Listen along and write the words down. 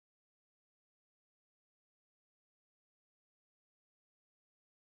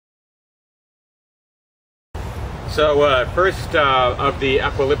So first of the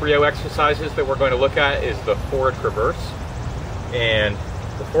Equilibrio exercises that we're going to look at is the forward traverse. And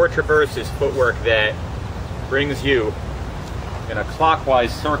the forward traverse is footwork that brings you in a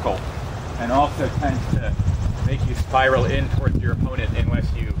clockwise circle and also tends to make you spiral in towards your opponent unless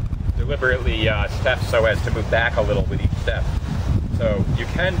you deliberately step so as to move back a little with each step. So you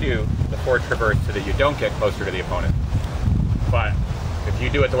can do the forward traverse so that you don't get closer to the opponent. But if you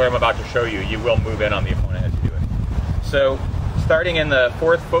do it the way I'm about to show you, you will move in on the opponent as you do it. So starting in the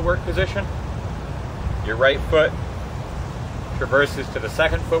fourth footwork position, your right foot traverses to the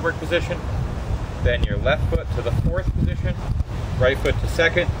second footwork position, then your left foot to the fourth position, right foot to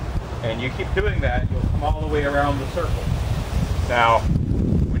second, and you keep doing that, you'll come all the way around the circle. Now,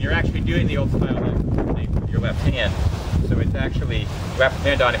 when you're actually doing the old style with your left hand, so it's actually left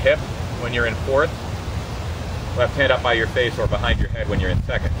hand on hip when you're in fourth, left hand up by your face or behind your head when you're in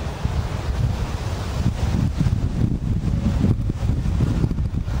second.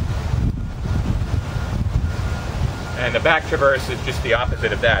 And the back traverse is just the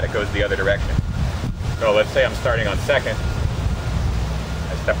opposite of that. It goes the other direction. So let's say I'm starting on second.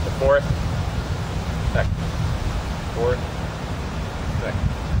 I step to fourth, second, fourth, second,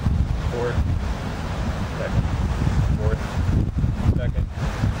 fourth, second, fourth, second,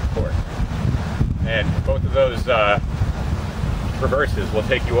 fourth. And both of those traverses will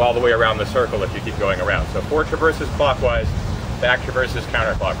take you all the way around the circle if you keep going around. So forward traverse is clockwise, back traverse is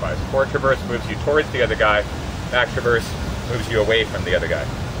counterclockwise. Forward traverse moves you towards the other guy, back traverse moves you away from the other guy.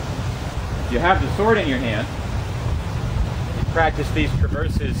 If you have the sword in your hand, you practice these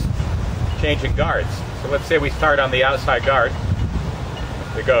traverses changing guards. So let's say we start on the outside guard.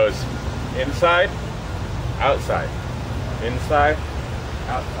 It goes inside, outside, inside,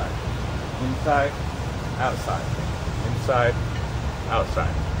 outside, inside, outside, inside,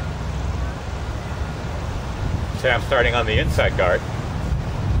 outside. Say I'm starting on the inside guard,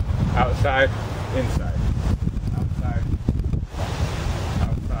 outside, inside, outside,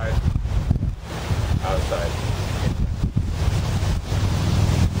 outside, outside.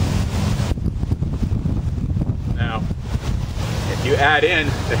 Now, if you add in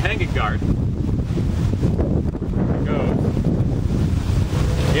the hanging guard, it goes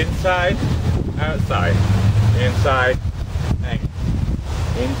inside, outside, inside, hanging,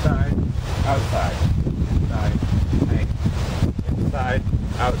 inside, outside, inside, hanging, inside,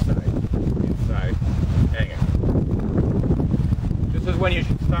 outside, inside, hanging. This is when you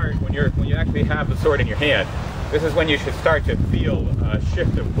should start, when you actually have the sword in your hand, this is when you should start to feel a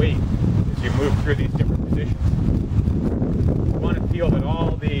shift of weight as you move through these different positions. You want to feel that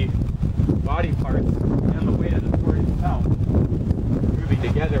all the body parts and the weight of the sword itself are moving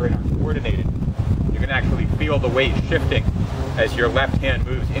together and are coordinated. You can actually feel the weight shifting as your left hand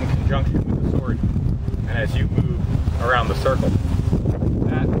moves in conjunction with the sword and as you move around the circle.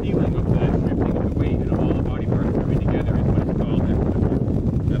 That feeling of the shifting of the weight and all the body parts moving together is what is called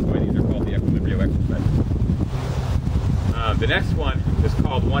equilibrium. That's why these are called the Equilibrio exercises. The next one is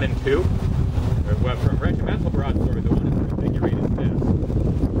called 1 and 2. From regimental broadsword, the 1 and 2 figure eight is this.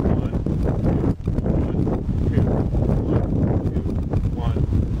 1, 2, 1, 2, 1,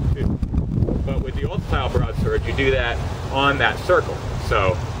 2. But with the old style broadsword, you do that on that circle.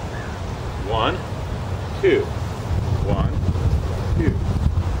 So 1, 2, 1, 2,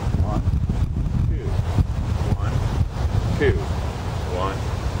 1, 2, 1, 2, 1,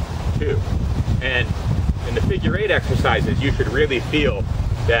 2. And in the figure eight exercises, you should really feel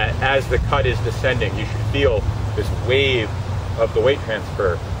that as the cut is descending, you should feel this wave of the weight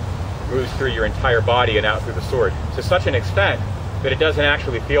transfer moves through your entire body and out through the sword to such an extent that it doesn't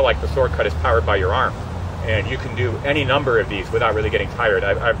actually feel like the sword cut is powered by your arm. And you can do any number of these without really getting tired.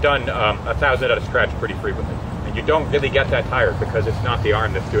 I've done 1,000 at a stretch pretty frequently. And you don't really get that tired because it's not the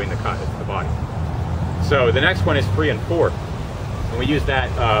arm that's doing the cut, it's the body. So the next one is 3 and 4. And we use that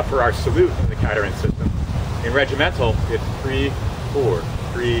for our salute in the Cateran system. In regimental, it's 3, 4,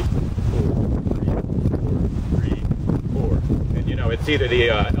 3, 4, 3, 4, 3, 4. And you know, it's either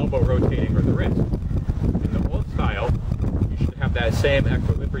the elbow rotating or the wrist. In the old style, you should have that same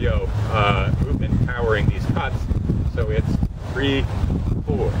Equilibrio movement powering these cuts. So it's 3,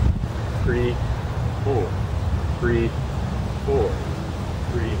 4, 3, 4, 3, 4,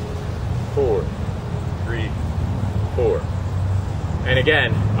 3, 4, 3, 4. And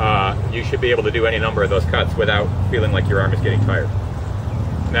again, you should be able to do any number of those cuts without feeling like your arm is getting tired.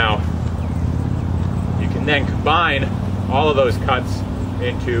 Now, you can then combine all of those cuts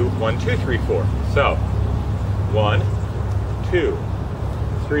into 1, 2, 3, 4. So, 1, 2,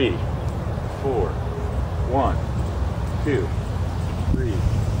 3, 4, 1, 2, 3,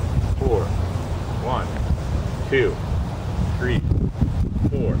 4, 1, 2, 3,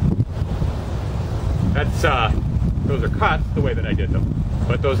 4. That's, those are cuts the way that I did them,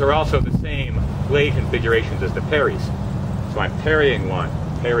 but those are also the same blade configurations as the parries. So I'm parrying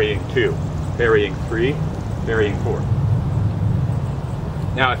 1, parrying 2, parrying 3, parrying 4.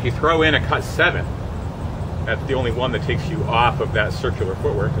 Now if you throw in a cut 7, that's the only one that takes you off of that circular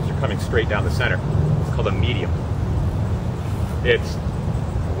footwork because you're coming straight down the center. It's called a medium. It's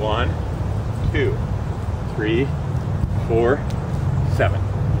 1, 2, 3, 4, 7.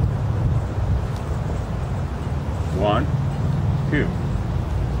 1, 2,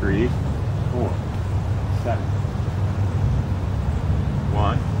 3, 4, 7.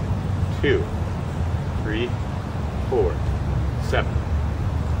 1, 2, 3, 4, 7.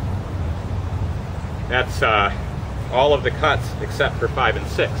 That's all of the cuts except for 5 and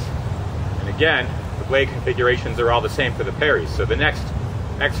 6. And again, the blade configurations are all the same for the parries. So the next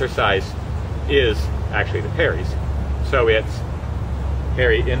exercise is actually the parries. So it's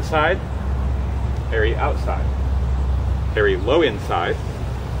parry inside, parry outside, parry low inside,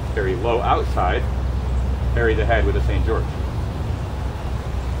 parry low outside, parry the head with a St. George.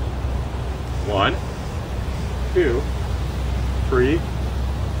 1, 2, 3,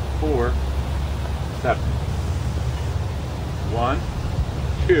 4, 7. 1,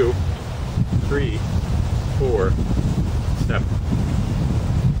 2, 3, 4, 7.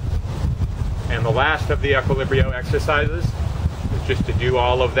 And the last of the Equilibrio exercises is just to do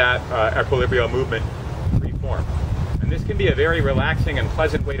all of that Equilibrio movement free form. And this can be a very relaxing and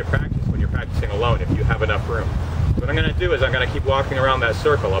pleasant way to practice when you're practicing alone if you have enough room. What I'm going to do is I'm going to keep walking around that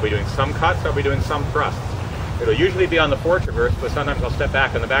circle. I'll be doing some cuts, I'll be doing some thrusts. It'll usually be on the fore traverse, but sometimes I'll step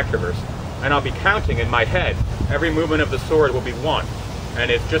back on the back traverse. And I'll be counting in my head. Every movement of the sword will be 1.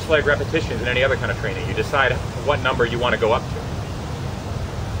 And it's just like repetitions in any other kind of training. You decide what number you want to go up to.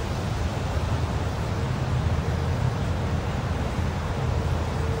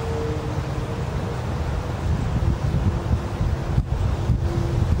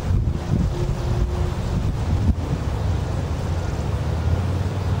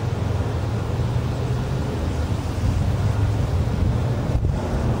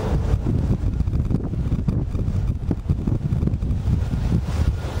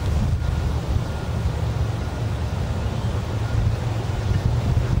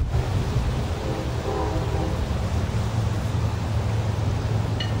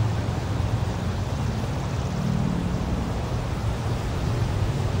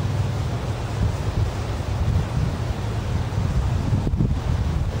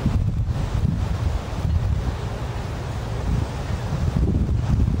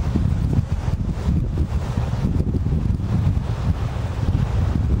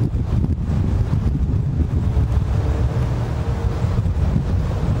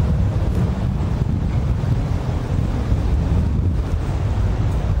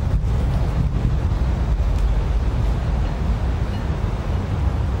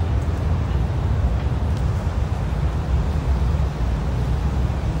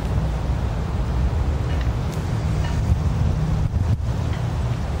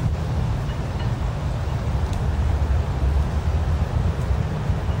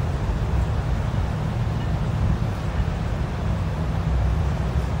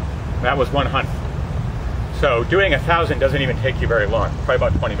 That was 100. So doing 1,000 doesn't even take you very long, probably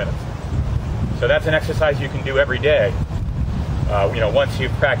about 20 minutes. So that's an exercise you can do every day. Once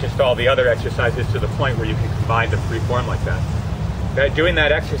you've practiced all the other exercises to the point where you can combine them free form like that. Doing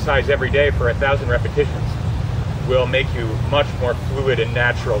that exercise every day for 1,000 repetitions will make you much more fluid and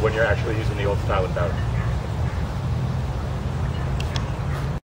natural when you're actually using the old style of battle.